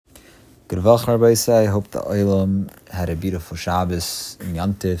Good Vuch, Rabbi Say. I hope the Olam had a beautiful Shabbos and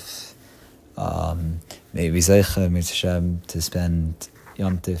YomTov. Maybe Zeicha Mitzvah to spend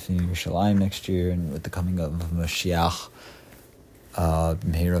YomTov in Yerushalayim next year, and with the coming of Mashiach,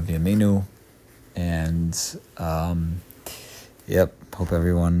 Mehirav Yaminu, and hope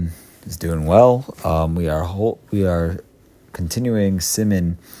everyone is doing well. We are continuing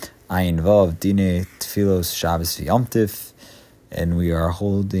Siman Ayin Vav Dine Tefilos Shabbos YomTov, and we are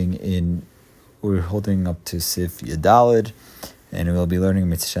holding up to Sif Yadalid, and we'll be learning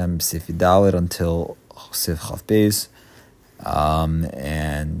Mitzvah Sif Yadalid until Sif Chav Beis.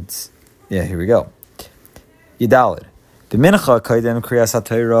 Here we go. Yadalid. The Mincha kaidem Kriyas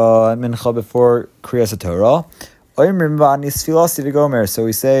HaTorah, Mincha before Kriyas HaTorah. Oimrim v'anis filasi v'gomer. So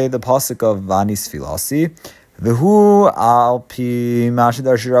we say the pasuk of v'anis filasi. V'hu al pi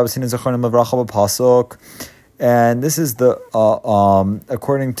mashidar shirabasin zachonim avracha b'pasuk. And this is the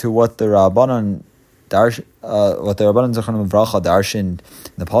according to what the Rabbanan zachonim avracha darshan in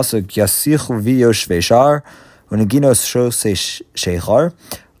the pasuk yasichu v'yosh veishar u'neginos shos sheichar.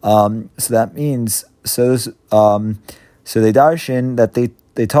 So that means so they darshan that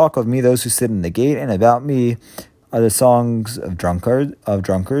they talk of me, those who sit in the gate, and about me are the songs of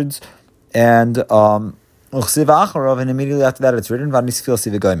drunkards. And immediately after that it's written,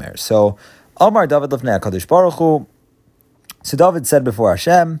 so Omar David Lefnei HaKadosh Baruch Hu. So David said before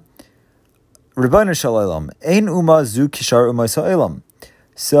Hashem, Ribono shel olam, ein umah zu kishar umos ha'olam.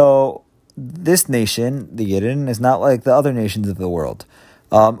 So this nation, the Yidden, is not like the other nations of the world.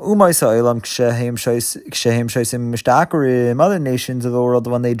 Umos ha'olam kshehem shoisim mishtakerim. Other nations of the world,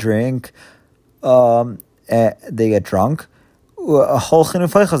 when they drink, they get drunk,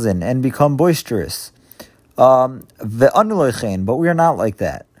 and become boisterous. But we are not like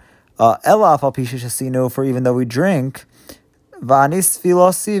that. For even though we drink, we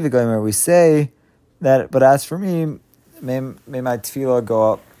say that, but as for me, may my tefillah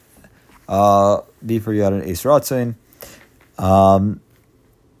go up, be for you at an Eis Ratzon.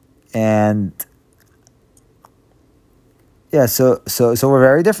 So we're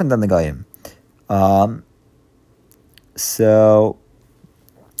very different than the Goyim.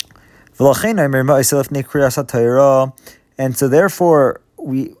 And so therefore,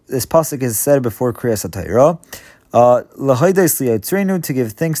 this pasuk is said before Kriyas HaTorah, to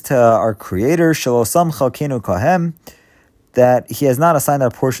give thanks to our Creator, that He has not assigned a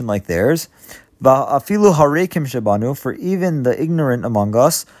portion like theirs, for even the ignorant among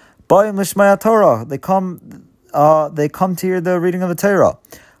us, they come to hear the reading of the Torah.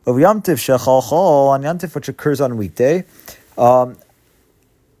 Of YomTov on YomTov, which occurs on weekday,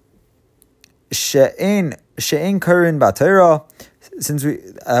 she'ein karin b'Torah, since we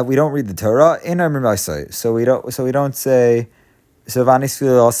don't read the Torah, so we don't say, so Vanis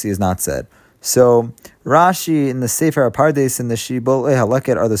Filasi is not said. So Rashi in the Sefer Apardes and the Shibbolei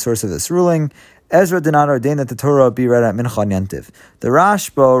Haleket are the source of this ruling. Ezra did not ordain that the Torah be read at Mincha and Yantiv. The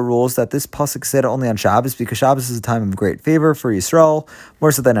Rashba rules that this pasuk said only on Shabbos, because Shabbos is a time of great favor for Yisrael,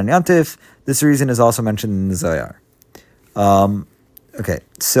 more so than on Yantiv. This reason is also mentioned in the Zohar. Aval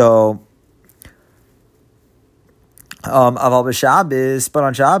b'Shabbos, but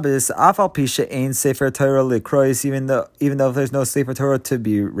on Shabbos, afal pisha ein sefer Torah likrois, even though there's no sefer Torah to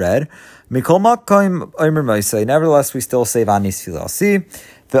be read, mikol makom omer ma'aseh. Nevertheless, we still say vanis filasi.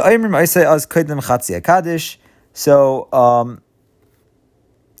 The omer ma'aseh az koydem chatzi hakadosh. So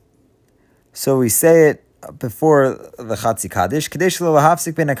we say it before the chatzi kaddish. Kadesh lo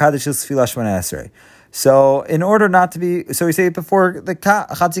lahafsik ben hakadosh l'tefila shmona esrei. So in order not to be, so we say it before the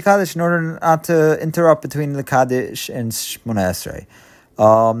Chatzi Kaddish in order not to interrupt between the Kaddish and Shmona Esrei.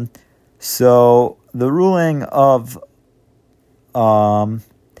 So the ruling of the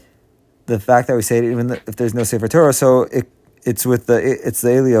fact that we say it even if there's no Sefer Torah, so it's the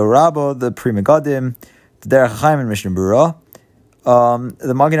Elio Rabbo, the Pri Megadim, the Derech HaChaim and Mishnah Berurah.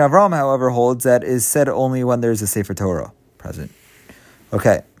 The Magen Avraham, however, holds that is said only when there's a Sefer Torah present.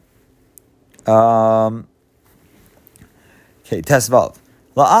 Okay. Tesvav.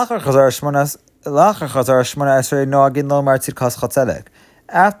 After the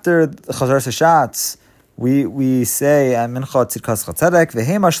Chazar Sashatz, we say Mincha Tzidkas Chatzedek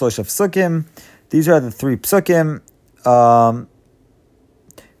v'Hema Shlosh Psukim. These are the three psukim. V'Ke'en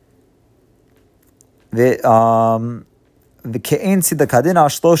Tzidakadin Al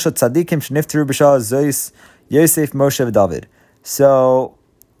Shlosha Tzadikim Shnifteru B'Shah Zois Yosef Moshe v'David. So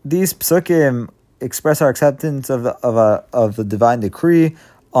these psukim express our acceptance of the divine decree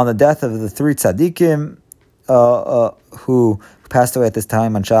on the death of the three tzaddikim who passed away at this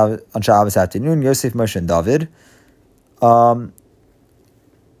time on Shabbos afternoon, Yosef, Moshe, and David.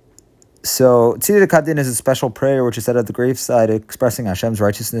 So Tzidei Kadin is a special prayer which is said at the graveside, expressing Hashem's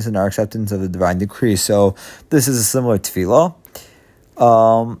righteousness and our acceptance of the divine decree. So this is a similar tefillah,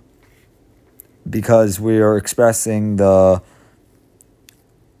 because we are expressing the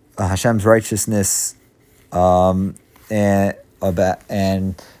Hashem's righteousness, and the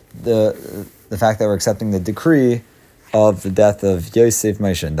fact that we're accepting the decree of the death of Yosef,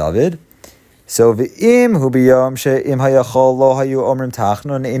 Moshe, and David. So v'im hu b'yom she'im hayachol lo hayu omrim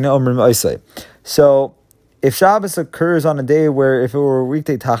tachnun in omrim oisei. So if Shabbos occurs on a day where if it were a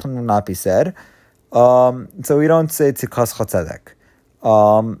weekday, tachnun would not be said. So we don't say tzikas chatzedek.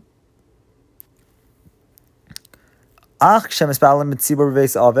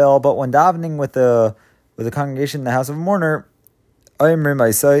 But when davening with the congregation in the house of a mourner,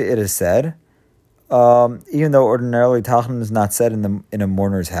 it is said, even though ordinarily tachnun is not said in a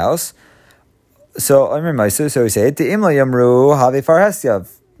mourner's house. So we say it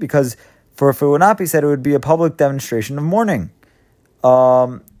because if it would not be said, it would be a public demonstration of mourning.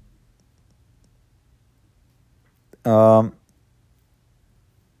 However,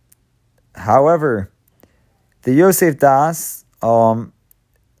 the Yosef Das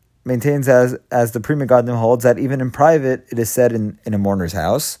maintains, as the Pri Megadim holds, that even in private it is said in a mourner's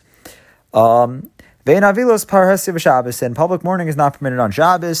house. And public mourning is not permitted on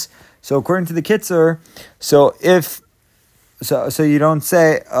Shabbos. So according to the Kitzur, so if you don't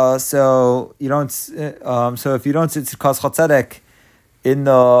say so if you don't say Tzikas Chatzedek in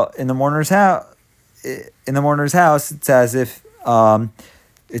the mourner's house, it's as if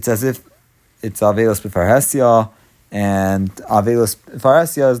it's Avelos B'Farhesia, and Avelos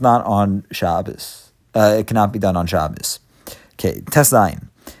B'Farhesia is not on Shabbos. It cannot be done on Shabbos. Okay, Test 9.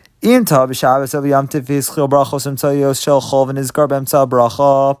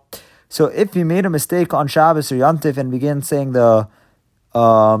 So if you made a mistake on Shabbos or YomTov and began saying the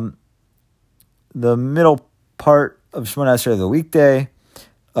middle part of Shemona Esrei of the weekday,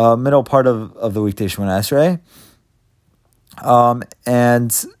 middle part of the weekday Shemona Esrei,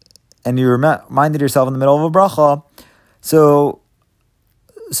 and you reminded yourself in the middle of a bracha, so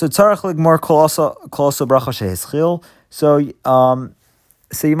tzarich ligmor kol bracha shehischil. So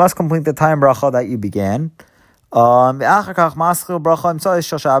you must complete the time bracha that you began. And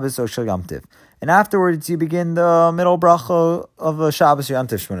afterwards you begin the middle bracha of the Shabbos or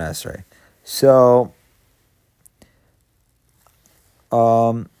YomTov Shemona Esrei. So,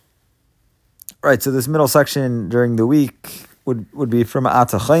 right. So this middle section during the week would be from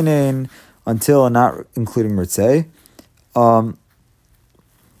Atachainen until and not including Ritzei. And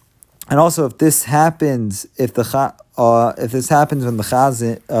also, if this happens, if this happens when the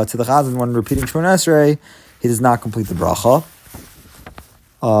Chazan to the Chazan when repeating Shemona Esrei, he does not complete the bracha.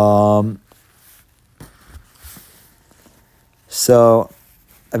 So,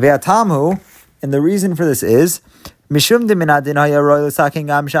 Aviatamhu, and the reason for this is Mishum de minadin hayaroy l'saking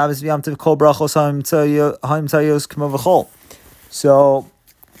gam Shabbos v'yomtiv kol brachos ha'im tzayos k'mo v'chol. So,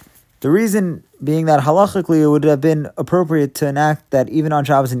 the reason being that halachically it would have been appropriate to enact that even on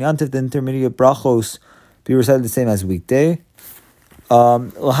Shabbos and YomTov the intermediate brachos be recited the same as weekday.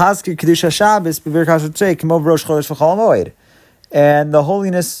 L'hazkir kedusha Shabbos b'virkas v'tzei k'mo v'rosh chodesh v'chol moed, and the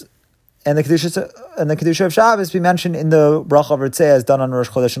holiness and the kedusha of Shabbos be mentioned in the bracha of Ritzei as done on Rosh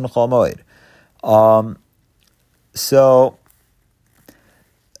Chodesh and Chol Moed. So,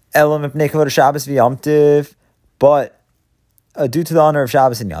 Elam ipnei kavod Shabbos v'yomtiv, but due to the honor of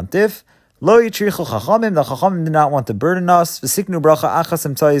Shabbos and YomTov, lo yitrichu chachamim, the chachamim did not want to burden us. V'siknu bracha achas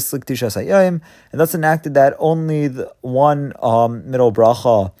emtzayis l'kedusha hayom, and thus enacted that only the one middle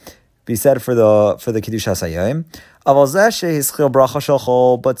bracha be said for the kedusha hayom. But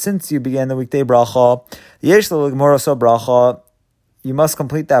since you began the weekday bracha, you must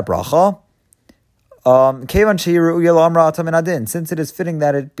complete that bracha. Since it is fitting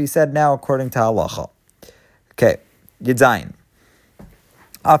that it be said now according to halacha. Okay, Yedzayin.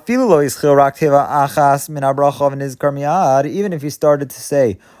 Even if you started to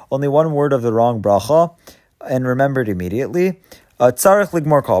say only one word of the wrong bracha and remembered immediately, tzarich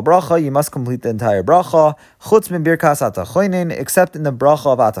ligmor kol bracha, you must complete the entire bracha. Chutz min birkas atachonin, except in the bracha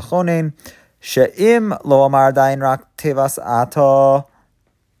of atachonin. She'im lo amar dayin rak tevas ata.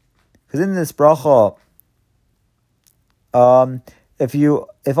 Because in this bracha,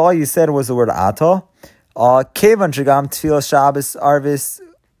 if all you said was the word ata, kevan shegam tefilos Shabbos arvis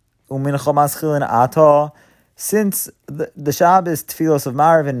umincha maschilin ata. Since the Shabbos tefilos of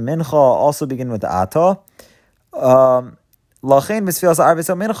Mariv and Mincha also begin with ata. Lachein b'sfilas arvis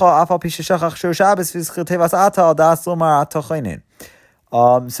o mincha afal pi sheshachach shor Shabbos v'zchil tevas ata al das lomar atachonin.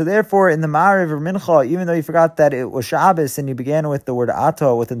 So therefore, in the Ma'ariv or Mincha, even though you forgot that it was Shabbos and you began with the word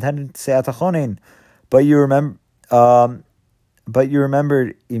Ato with intent to say Atachonin, but you remembered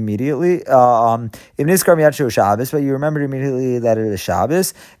immediately. Ibn Iskar Miyad Shabbos, but you remembered immediately that it is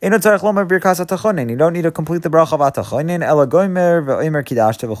Shabbos. You don't need to complete the bracha of Atachonin. Ela goimer ve'omer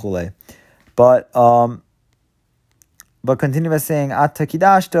kidashta v'chulei. But continue by saying Ata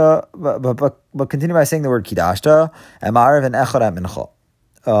kidashta. But continue by saying the word kidashta and Ma'ariv and Echad at Mincha.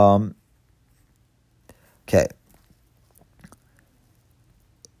 Okay.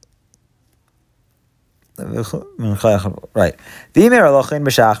 Right.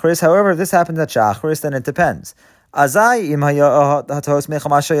 However, if this happens at Shachris, then it depends.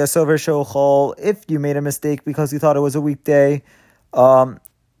 If you made a mistake because you thought it was a weekday, you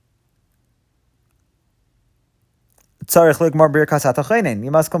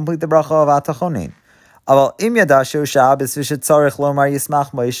must complete the bracha of Atachonin.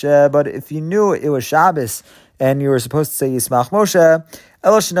 But if you knew it was Shabbos and you were supposed to say Yismach Moshe,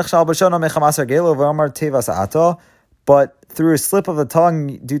 but through a slip of the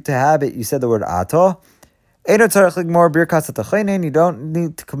tongue due to habit, you said the word Ato. You don't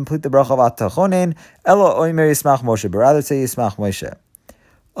need to complete the bracha of Atachonin. But rather say Yismach Moshe.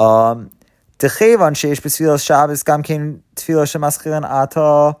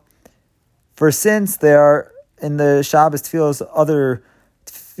 For since there are in the Shabbos Tefilos other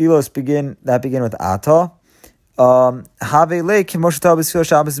Tefilos begin with Ata, it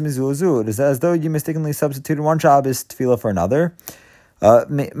is as though you mistakenly substituted one Shabbos Tefillah for another.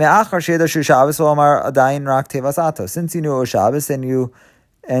 Since you knew it was Shabbos and you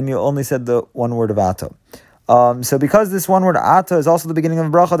only said the one word of Ata. So because this one word Ata is also the beginning of a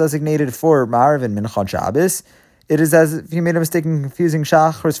bracha designated for Ma'ariv and Mincha Shabbos, it is as if you made a mistake in confusing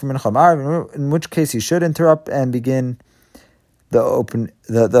Shachris from Mincha Ma'ariv, in which case you should interrupt and begin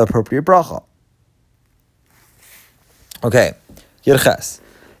the appropriate bracha. Okay, Yerches.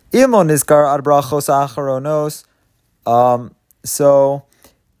 Imo nizkar ad brachos acharonos. So,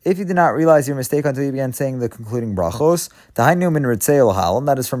 if you did not realize your mistake until you began saying the concluding brachos, tahainu min ritzei l'halam,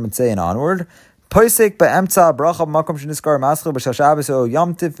 that is from ritzei and onward. Poisek be'emtza bracha b'makom sheniskar maschil b'shal Shabbos o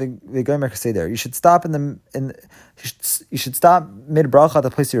YomTov v'gomer cheseder. You should stop you should stop mid bracha at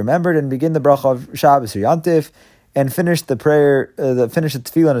the place you remembered and begin the bracha of Shabbos or YomTov and finish the prayer, finish the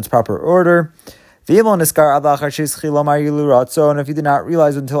tefillah in its proper order. And if you did not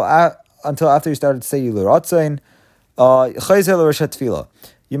realize until after you started to say Yilu Ratzain,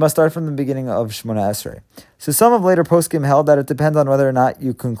 you must start from the beginning of Shmona Esrei. So some of later poskim held that it depends on whether or not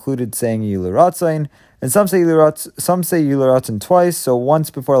you concluded saying Yilu Ratzain, and some say Yilu Ratzain twice, so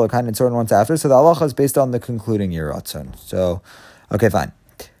once before Lakan and once after. So the halacha is based on the concluding Yilu Ratzain. So, okay, fine.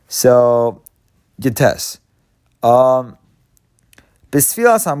 So, Yites. If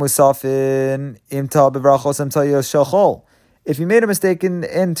you made a mistake in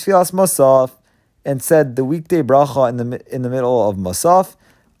Tefilas Musaf and said the weekday bracha in the middle of Musaf,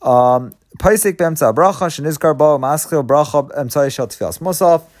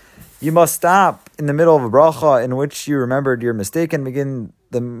 you must stop in the middle of a bracha in which you remembered your mistake and begin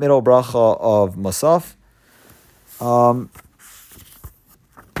the middle bracha of Musaf.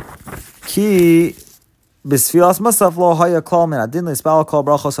 Bisfilas Musaf lo haya klal min adin lispal kol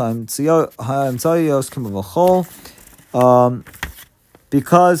brachos ha'emtzayos kimavachol.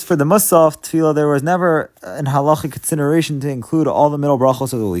 Because for the Musaf tefillah there was never an halachic consideration to include all the middle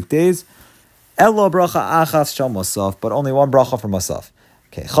brachos of the weekdays. Elo bracha achas shal Musaf, but only one bracha for Musaf.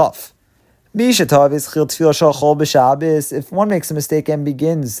 Okay, chaf. Mishatav is chil tefillah shal chol b'Shabbos. If one makes a mistake and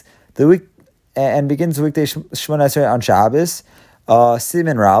begins the weekday Shmona Esrei on Shabbos,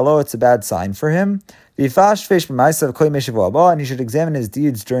 Siman Ralo, it's a bad sign for him. And he should examine his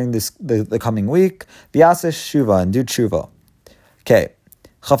deeds during the coming week. And do tshuva. Okay,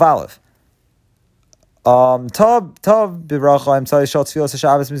 Chaf Aleph. If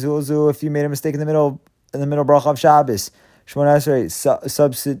you made a mistake in the middle bracha of Shabbos, Shmona Esrei,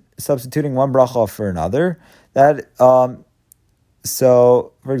 substituting one bracha for another.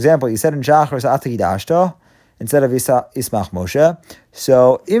 So, for example, you said in Shachris Ata Kidashta instead of Yismach Moshe.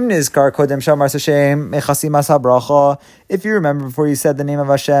 So, if you remember before you said the name of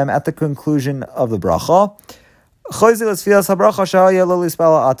Hashem at the conclusion of the bracha,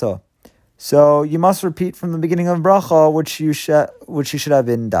 so you must repeat from the beginning of bracha, which you should have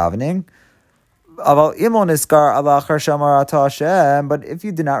been davening. But if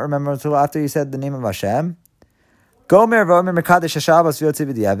you did not remember until after you said the name of Hashem,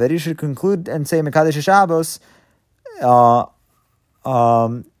 you should conclude and say Mekadesh Shabbos,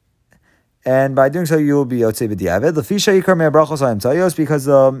 and by doing so you will be yotzei b'diavad. L'fisha ikar me'brachos hayim tayos, because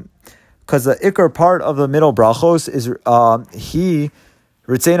the ikar part of the middle brachos is he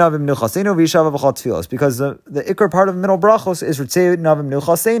ritzeinav imnuchasenu v'yishava b'chol tefilos, because the ikar part of the middle brachos is ritzeinav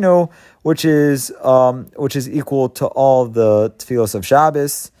imnuchasenu, which is equal to all the tefilos of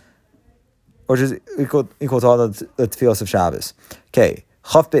Shabbos, which is equal to all the tefilos of Shabbos. Okay,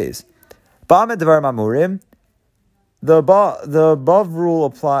 chaf beis. Ba'amed devar mamurim. The above rule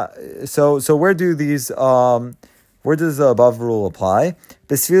apply. So where does the above rule apply?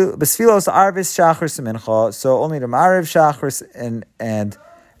 Besfilos arvis shachris mincha. So only the ma'ariv shachris and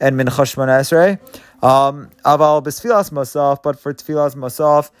mincha shmona esrei. Aval besfilas masaf, but for tefilas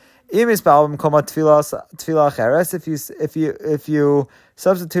masaf, imis ba'avim koma tefila cheres. If you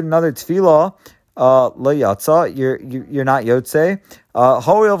substitute another tefillah, lo yatsa, you're not yotzei.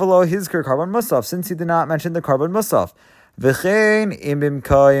 Ho'il v'lo hizker carbon musaf, since he did not mention the carbon musaf. V'chein im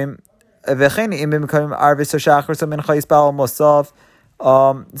bimkayim arvis shachris mincha yisbal musaf.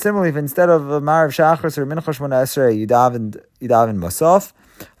 Similarly, if instead of a ma'ariv shachris or mincha shmona esrei, you daven musaf,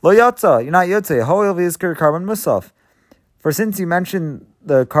 lo yatsa, you're not yotzei. Ho'il v'hizker carbon musaf. For since you mentioned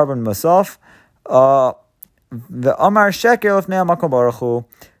the carbon musaf, the amar shekel if ne'am makom baruch hu.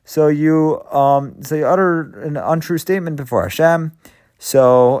 So you utter an untrue statement before Hashem.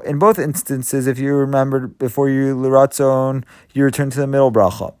 So in both instances, if you remembered before you l'ratzon, you return to the middle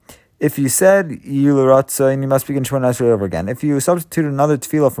bracha. If you said you l'ratzon, you must begin Shemona Esrei over again. If you substitute another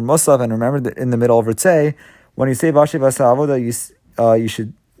tefillah for Musaf and remember that in the middle of Ritzei, when you say Vashe Vasa Avoda,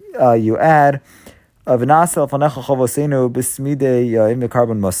 you add V'nasa Alfanecha Chavosenu B'smidei Ya'im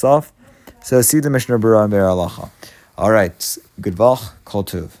V'karbon Musaf. So see the Mishnah Berurah and Be'er Halacha. All right, good Vuch, Kol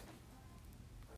Tuv.